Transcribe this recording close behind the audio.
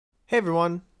Hey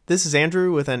everyone, this is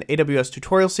Andrew with an AWS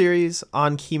tutorial series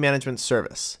on key management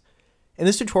service. In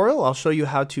this tutorial, I'll show you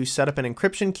how to set up an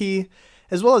encryption key,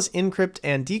 as well as encrypt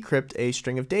and decrypt a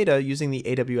string of data using the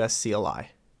AWS CLI.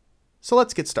 So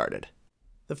let's get started.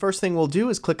 The first thing we'll do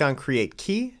is click on Create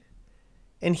Key,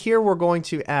 and here we're going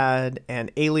to add an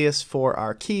alias for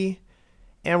our key,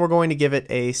 and we're going to give it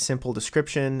a simple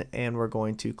description, and we're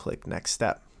going to click Next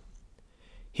Step.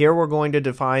 Here we're going to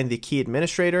define the key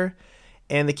administrator,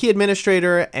 and the key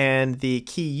administrator and the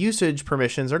key usage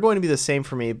permissions are going to be the same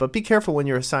for me, but be careful when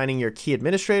you're assigning your key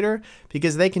administrator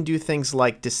because they can do things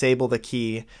like disable the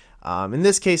key. In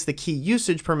this case, the key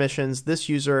usage permissions, this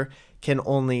user can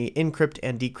only encrypt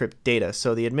and decrypt data,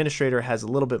 so the administrator has a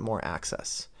little bit more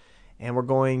access. And we're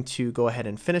going to go ahead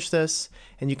and finish this,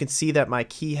 and you can see that my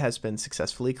key has been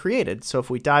successfully created. So if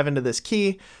we dive into this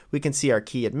key, we can see our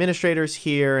key administrators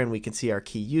here, and we can see our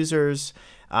key users.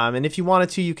 And if you wanted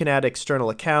to, you can add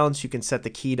external accounts, you can set the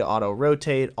key to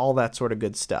auto-rotate, all that sort of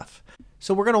good stuff.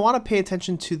 So we're going to want to pay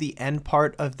attention to the end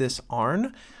part of this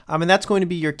ARN, and that's going to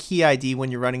be your key ID when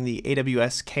you're running the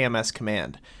AWS KMS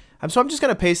command. So I'm just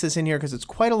going to paste this in here because it's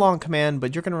quite a long command,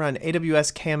 but you're going to run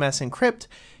AWS KMS encrypt.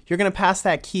 You're going to pass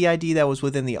that key ID that was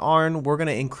within the ARN. We're going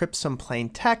to encrypt some plain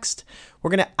text.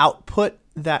 We're going to output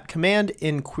that command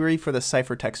in query for the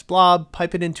ciphertext blob,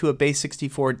 pipe it into a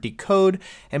base64 decode,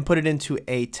 and put it into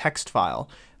a text file.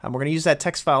 We're going to use that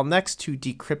text file next to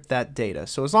decrypt that data.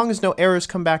 So as long as no errors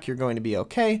come back, you're going to be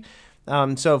okay.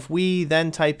 So if we then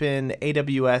type in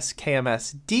AWS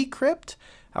KMS decrypt,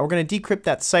 we're going to decrypt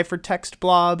that ciphertext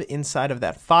blob inside of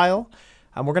that file.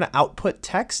 We're going to output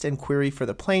text and query for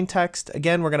the plain text.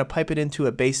 Again, we're going to pipe it into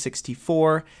a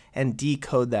base64 and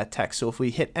decode that text. So if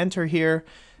we hit enter here,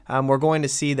 we're going to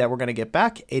see that we're going to get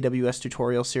back AWS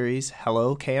tutorial series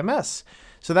hello KMS.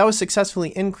 So that was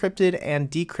successfully encrypted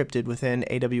and decrypted within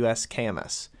AWS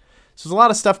KMS. So there's a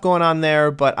lot of stuff going on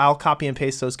there, but I'll copy and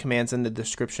paste those commands in the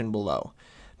description below.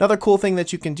 Another cool thing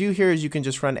that you can do here is you can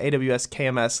just run AWS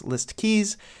KMS list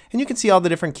keys, and you can see all the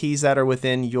different keys that are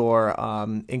within your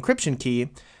encryption key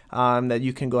that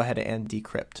you can go ahead and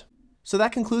decrypt. So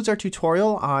that concludes our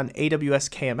tutorial on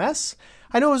AWS KMS.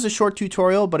 I know it was a short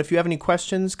tutorial, but if you have any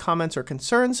questions, comments, or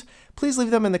concerns, please leave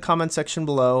them in the comment section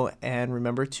below, and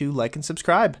remember to like and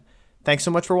subscribe. Thanks so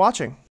much for watching.